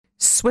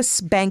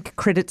Swiss bank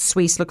Credit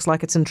Suisse looks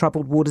like it's in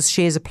troubled waters.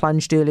 Shares are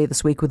plunged earlier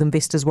this week with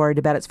investors worried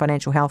about its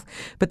financial health.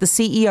 But the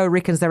CEO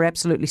reckons they're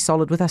absolutely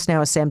solid. With us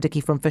now is Sam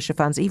Dickey from Fisher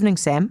Funds. Evening,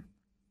 Sam.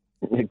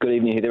 Good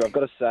evening, Heather. I've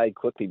got to say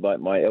quickly,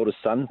 my eldest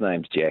son's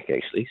name's Jack,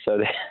 actually. So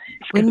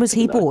when was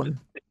he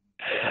born?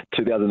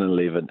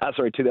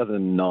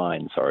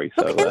 2009, sorry.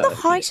 Look, so, in the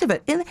height of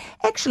it.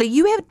 Actually,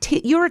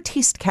 you're a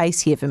test case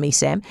here for me,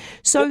 Sam.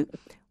 So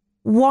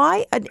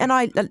why, and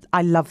I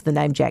love the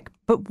name Jack,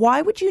 but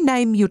why would you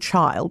name your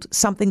child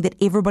something that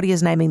everybody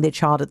is naming their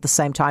child at the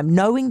same time,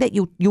 knowing that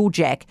your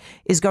Jack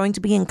is going to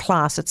be in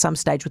class at some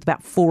stage with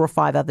about 4 or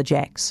 5 other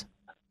Jacks?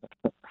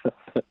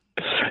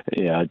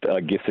 Yeah, I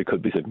guess there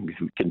could be some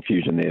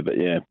confusion there, but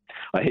yeah,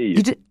 I hear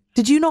you.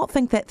 Did you not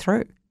think that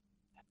through?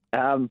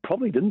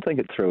 Probably didn't think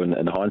it through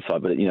in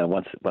hindsight, but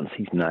once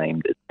he's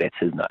named, that's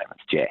his name.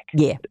 It's Jack.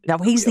 Yeah. Now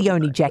he's the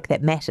only Jack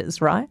that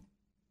matters, right?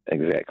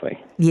 Exactly.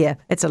 Yeah,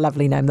 it's a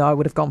lovely name, though. I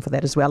would have gone for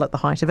that as well at the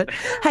height of it.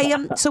 Hey,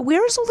 so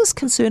where is all this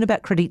concern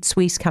about Credit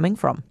Suisse coming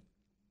from?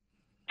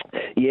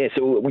 Yeah,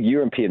 so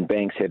European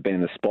banks have been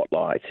in the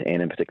spotlight,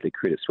 and in particular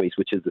Credit Suisse,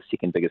 which is the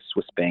second biggest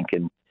Swiss bank,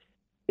 and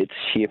its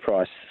share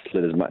price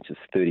slid as much as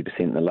 30%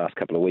 in the last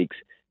couple of weeks.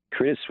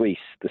 Credit Suisse,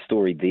 the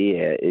story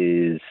there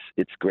is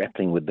it's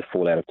grappling with the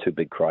fallout of 2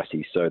 big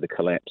crises. So the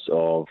collapse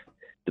of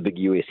the big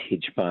US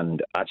hedge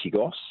fund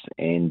Archegos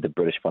and the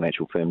British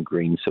financial firm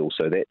Greensill.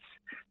 So that's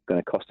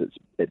going to cost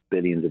it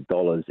billions of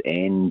dollars,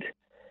 and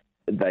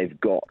they've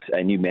got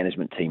a new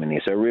management team in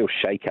there. So a real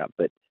shake-up.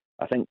 But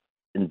I think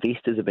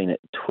investors have been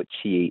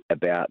twitchy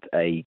about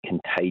a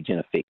contagion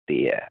effect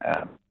there.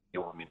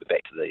 You'll remember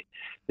back to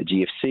the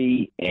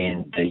GFC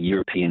and the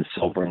European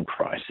sovereign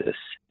crisis.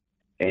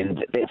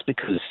 And that's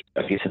because,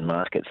 I guess, in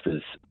markets,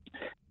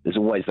 there's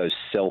always those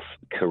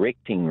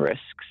self-correcting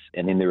risks,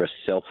 and then there are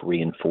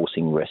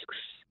self-reinforcing risks.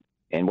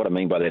 And what I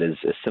mean by that is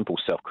a simple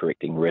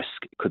self-correcting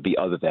risk could be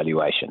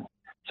overvaluation.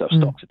 So if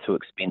stocks are too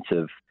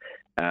expensive,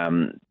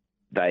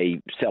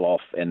 they sell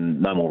off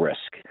and no more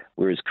risk.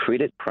 Whereas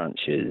credit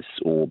crunches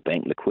or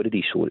bank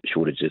liquidity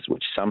shortages,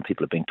 which some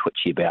people have been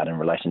twitchy about in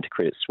relation to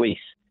Credit Suisse,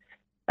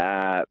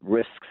 are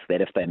risks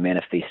that if they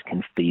manifest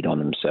can feed on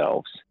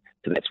themselves.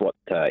 So that's what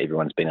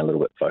everyone's been a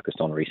little bit focused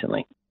on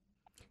recently.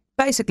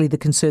 Basically the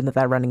concern that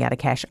they're running out of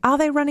cash. Are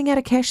they running out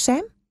of cash,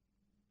 Sam?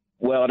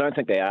 Well, I don't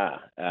think they are.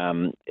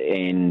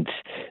 And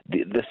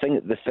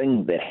the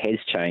thing that has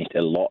changed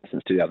a lot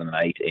since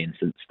 2008 and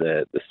since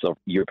the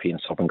European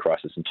sovereign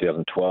crisis in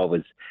 2012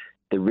 is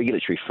the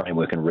regulatory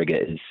framework and rigor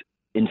is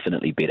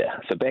infinitely better.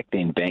 So back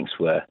then, banks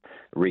were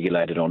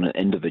regulated on an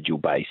individual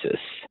basis,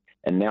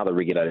 and now the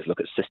regulators look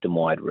at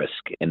system-wide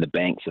risk, and the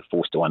banks are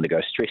forced to undergo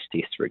stress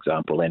tests, for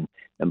example. And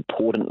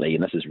importantly,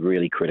 and this is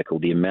really critical,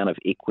 the amount of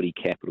equity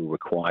capital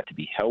required to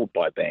be held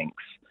by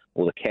banks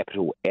or the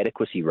capital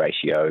adequacy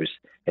ratios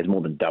has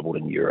more than doubled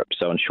in Europe.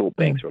 So in short,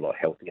 banks are a lot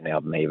healthier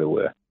now than they ever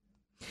were.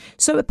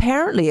 So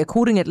apparently,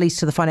 according at least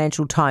to the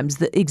Financial Times,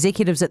 the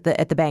executives at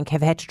the bank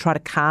have had to try to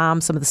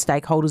calm some of the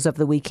stakeholders over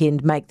the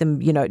weekend, make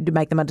them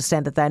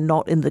understand that they're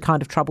not in the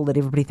kind of trouble that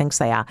everybody thinks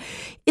they are.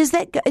 Is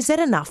that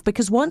enough?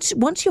 Because once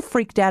you're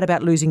freaked out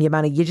about losing your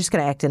money, you're just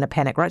going to act in a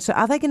panic, right? So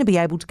are they going to be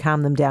able to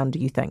calm them down, do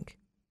you think?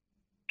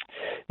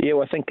 Yeah,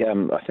 well, I think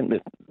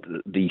that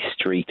the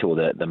street or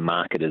the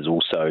market is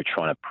also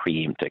trying to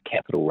preempt a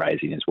capital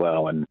raising as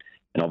well, and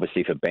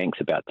obviously for banks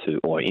about to,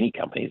 or any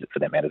companies for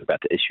that matter, about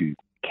to issue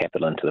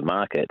capital into the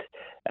market,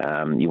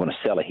 you want to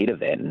sell ahead of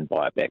that and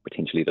buy it back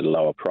potentially at a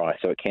lower price.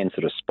 So it can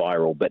sort of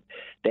spiral. But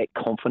that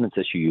confidence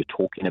issue you're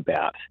talking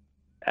about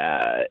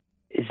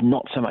is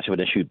not so much of an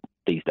issue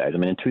these days. I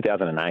mean, in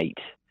 2008,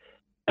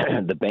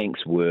 the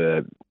banks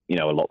were,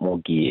 a lot more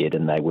geared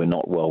and they were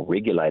not well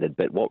regulated.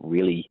 But what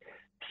really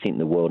sent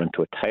the world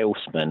into a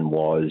tailspin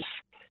was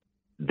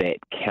that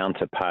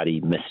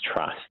counterparty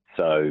mistrust.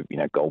 So,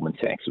 Goldman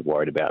Sachs was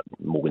worried about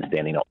Morgan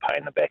Stanley not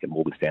paying them back, and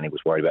Morgan Stanley was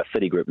worried about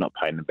Citigroup not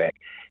paying them back.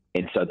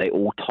 And so they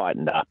all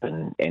tightened up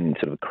and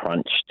sort of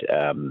crunched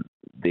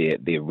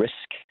their risk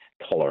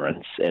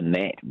tolerance, and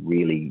that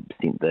really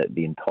sent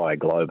the entire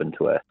globe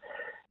into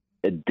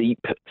a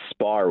deep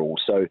spiral.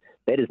 So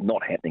that is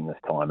not happening this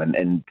time.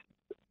 And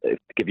to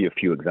give you a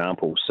few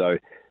examples, so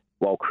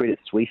while Credit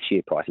Suisse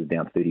share price is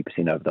down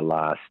 30% over the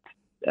last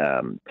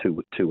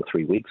 2 or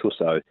 3 weeks or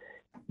so,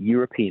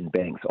 European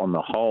banks on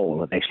the whole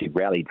have actually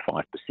rallied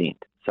 5%.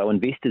 So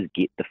investors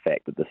get the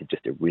fact that this is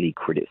just a really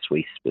Credit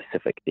Suisse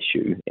specific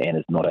issue and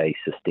is not a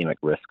systemic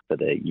risk for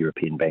the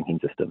European banking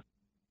system.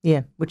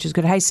 Yeah, which is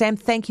good. Hey, Sam,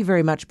 thank you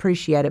very much.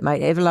 Appreciate it,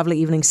 mate. Have a lovely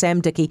evening. Sam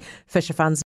Dickey, Fisher Funds.